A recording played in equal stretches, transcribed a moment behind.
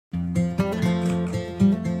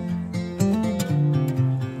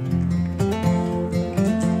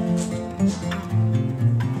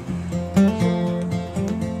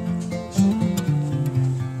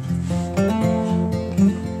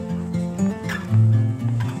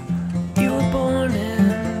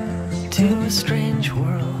strange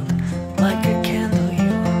world. Like a candle, you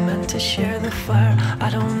were meant to share the fire. I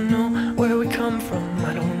don't know where we come from,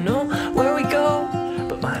 I don't know where we go,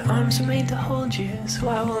 but my arms are made to hold you, so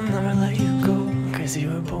I will never let you go. 'Cause you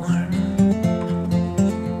were born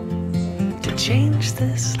to change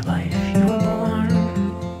this life. You were born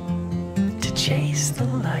to chase the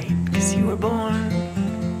light. 'Cause you were born.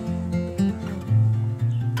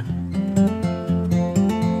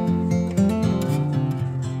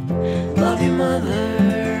 Love your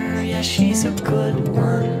mother, yeah, she's a good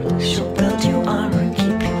one. She'll build you armor,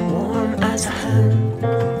 keep you warm as a hen.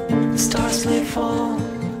 The stars may fall,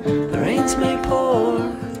 the rains may pour,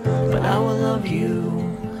 but I will love you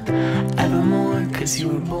evermore. 'Cause you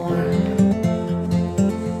were born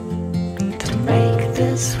to make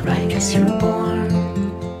this right. 'Cause you were born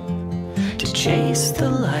to chase the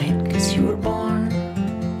light. 'Cause you were born.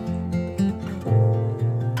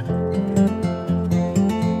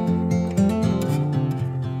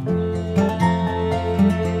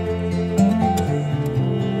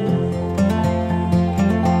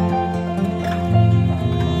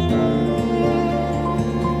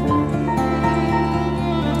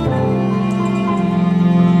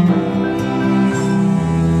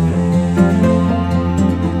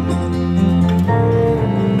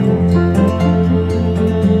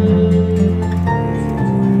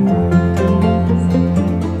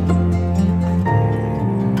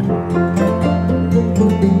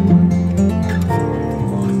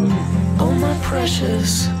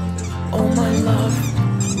 Precious, oh my love,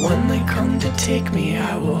 when they come to take me,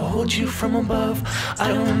 I will hold you from above. I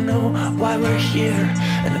don't know why we're here,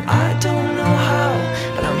 and I don't know how,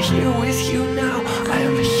 but I'm here with you now. I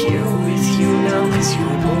am here with you now.